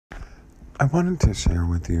I wanted to share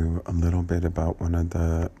with you a little bit about one of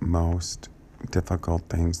the most difficult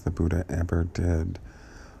things the Buddha ever did.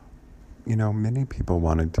 You know, many people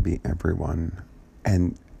wanted to be everyone,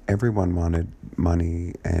 and everyone wanted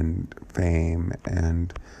money and fame,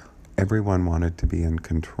 and everyone wanted to be in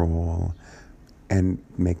control and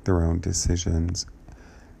make their own decisions.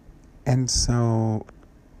 And so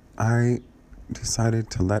I decided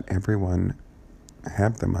to let everyone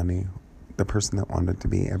have the money, the person that wanted to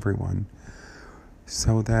be everyone,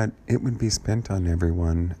 so that it would be spent on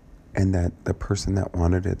everyone and that the person that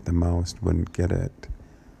wanted it the most wouldn't get it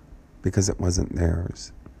because it wasn't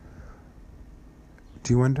theirs.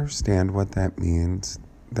 Do you understand what that means?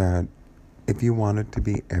 That if you wanted to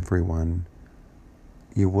be everyone,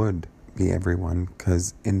 you would be everyone,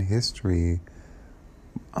 because in history,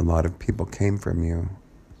 a lot of people came from you,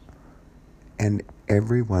 and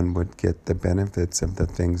everyone would get the benefits of the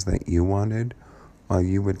things that you wanted while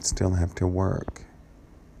you would still have to work.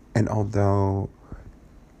 And although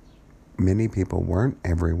many people weren't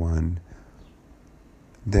everyone,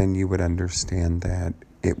 then you would understand that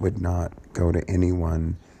it would not go to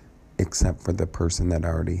anyone except for the person that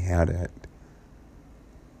already had it.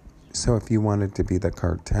 So if you wanted to be the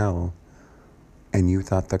cartel and you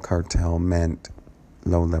thought the cartel meant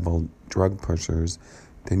low-level drug pushers,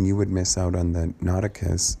 then you would miss out on the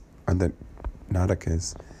nauticus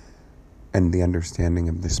and the understanding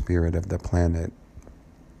of the spirit of the planet,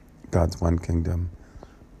 God's one kingdom,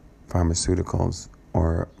 pharmaceuticals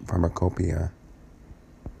or pharmacopoeia.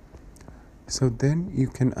 So then you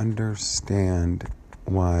can understand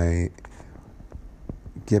why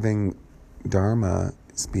giving Dharma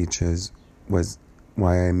speeches was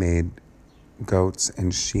why I made goats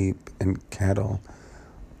and sheep and cattle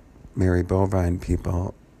marry bovine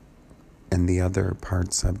people and the other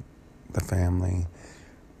parts of the family,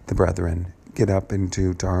 the brethren, get up and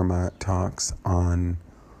do Dharma talks on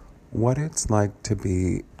what it's like to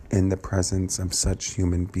be in the presence of such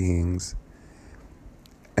human beings.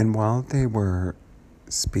 And while they were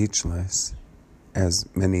speechless, as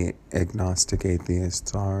many agnostic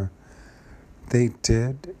atheists are, they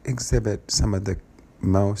did exhibit some of the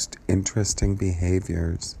most interesting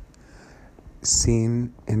behaviors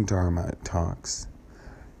seen in Dharma talks.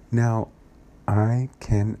 Now, I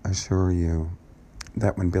can assure you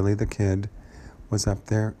that when Billy the Kid was up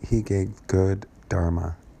there, he gave good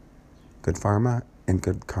Dharma, good pharma, and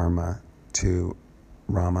good karma to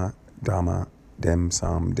Rama, Dhamma, Dim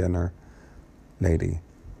Sum dinner lady.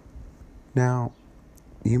 Now,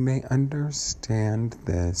 you may understand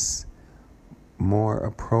this more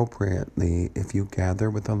appropriately if you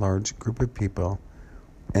gather with a large group of people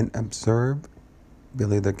and observe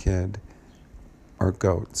Billy the Kid or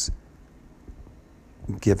goats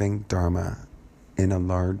giving Dharma in a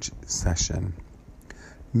large session.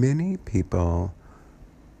 Many people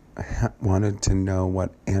wanted to know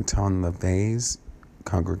what Anton LaVey's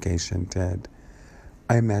congregation did.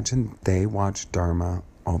 I imagine they watched Dharma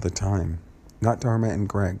all the time. Not Dharma and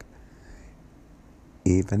Greg.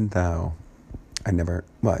 Even though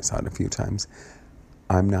I saw it a few times.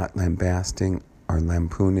 I'm not lambasting or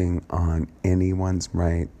lampooning on anyone's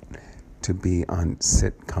right to be on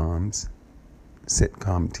sitcom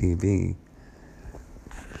TV.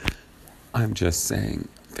 I'm just saying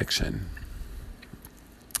fiction.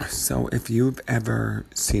 So if you've ever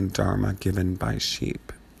seen Dharma given by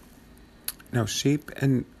sheep, now sheep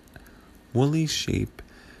and woolly sheep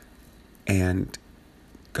and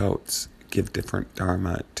goats give different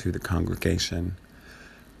Dharma to the congregation.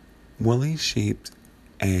 Woolly sheep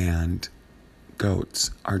and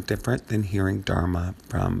goats are different than hearing Dharma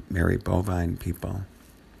from Mary Bovine people.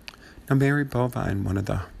 Now, Mary Bovine, one of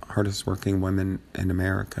the hardest working women in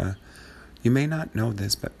America, you may not know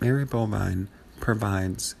this, but Mary Bovine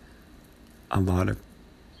provides a lot of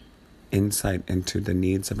insight into the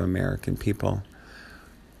needs of American people.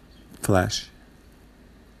 Flesh,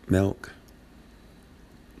 milk,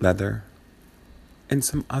 leather, and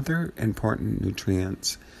some other important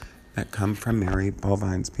nutrients that come from Mary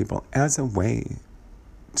Bovine's people as a way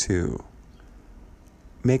to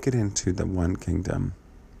make it into the one kingdom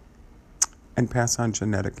and pass on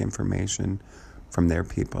genetic information from their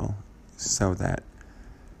people so that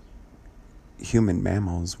human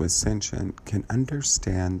mammals with sentient can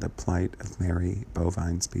understand the plight of Mary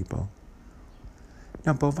Bovine's people.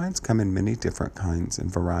 Now, bovines come in many different kinds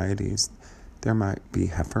and varieties. There might be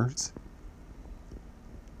heifers.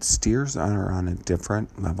 Steers are on a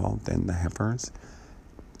different level than the heifers.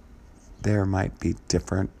 There might be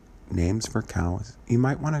different names for cows. You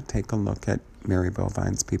might want to take a look at Mary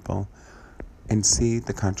Bovine's people and see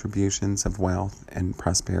the contributions of wealth and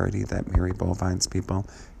prosperity that Mary Bovine's people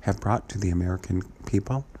have brought to the American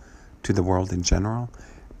people, to the world in general,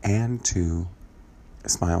 and to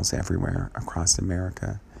smiles everywhere across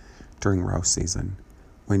America during roast season,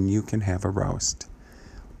 when you can have a roast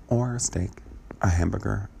or a steak, a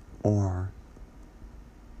hamburger, or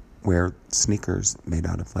wear sneakers made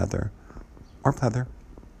out of leather or pleather,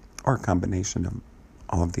 or a combination of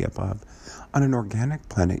all of the above. On an organic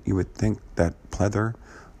planet, you would think that pleather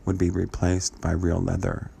would be replaced by real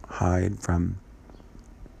leather, hide from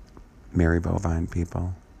Mary Bovine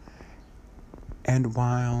people. And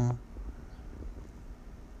while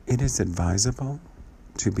it is advisable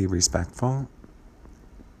to be respectful,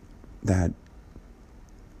 that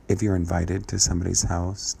if you're invited to somebody's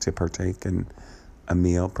house to partake in a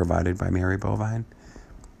meal provided by Mary Bovine,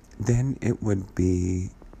 then it would be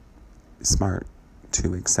smart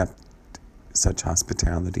to accept such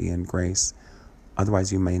hospitality and grace.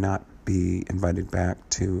 Otherwise, you may not be invited back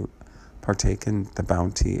to partake in the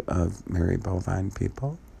bounty of Mary Bovine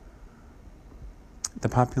people. The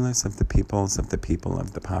populace of the peoples of the people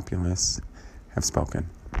of the populace have spoken.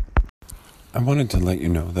 I wanted to let you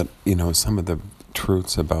know that, some of the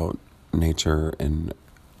truths about nature and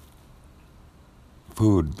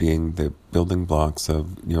food being the building blocks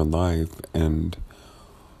of your life, and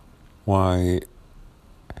why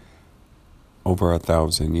over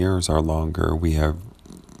 1,000 years or longer we have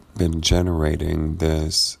been generating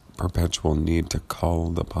this perpetual need to cull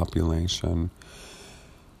the population.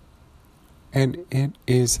 And it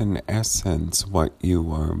is in essence what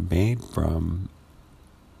you are made from.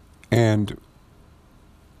 And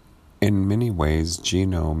in many ways,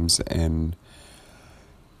 genomes and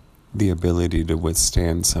the ability to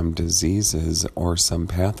withstand some diseases or some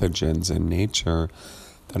pathogens in nature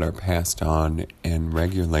that are passed on and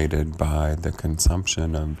regulated by the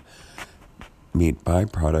consumption of meat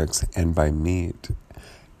byproducts and by meat.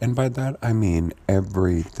 And by that I mean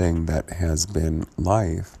everything that has been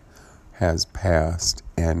life has passed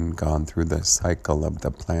and gone through the cycle of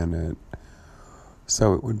the planet.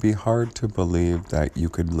 So it would be hard to believe that you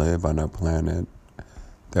could live on a planet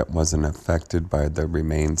that wasn't affected by the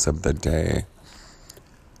remains of the day.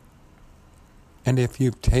 And if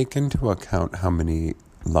you take into account how many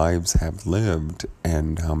lives have lived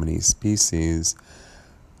and how many species,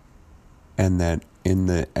 and that in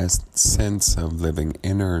the sense of living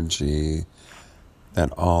energy,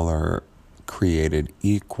 that all are created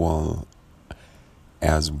equal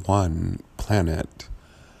as one planet,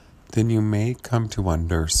 then you may come to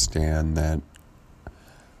understand that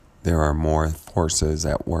there are more forces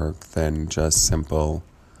at work than just simple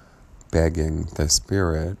begging the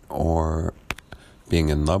spirit or being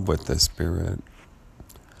in love with the spirit.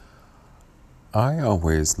 I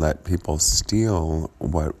always let people steal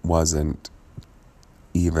what wasn't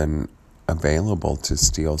even available to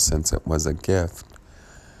steal, since it was a gift.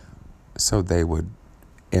 So they would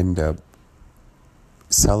end up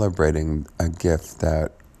celebrating a gift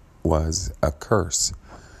that was a curse,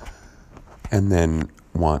 and then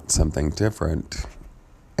want something different,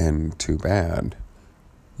 and too bad.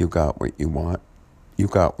 You got what you want. You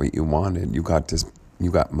got what you wanted. You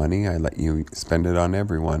got money. I let you spend it on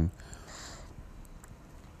everyone.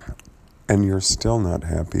 And you're still not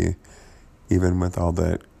happy, even with all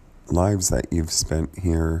the lives that you've spent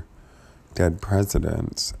here, dead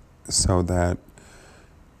presidents, so that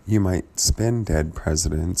you might spend dead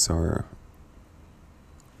presidents or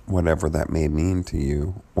whatever that may mean to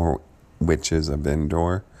you, or witches of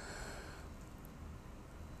Endor,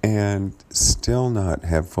 and still not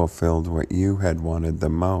have fulfilled what you had wanted the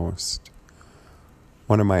most.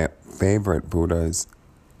 One of my favorite Buddhas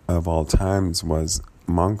of all times was,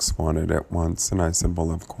 monks wanted it once, and I said,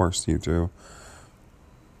 well, of course you do.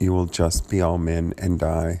 You will just be all men and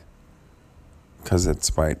die, because it's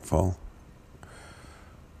spiteful.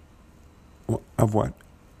 Of what?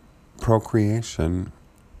 Procreation.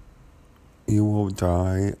 You will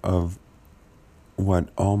die of what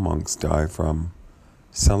all monks die from: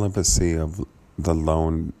 celibacy, of the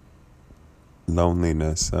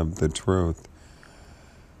loneliness of the truth.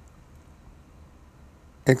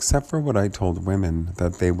 Except for what I told women,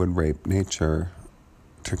 that they would rape nature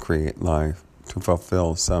to create life, to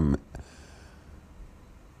fulfill some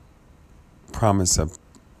promise of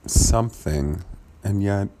something, and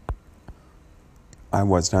yet I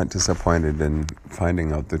was not disappointed in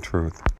finding out the truth.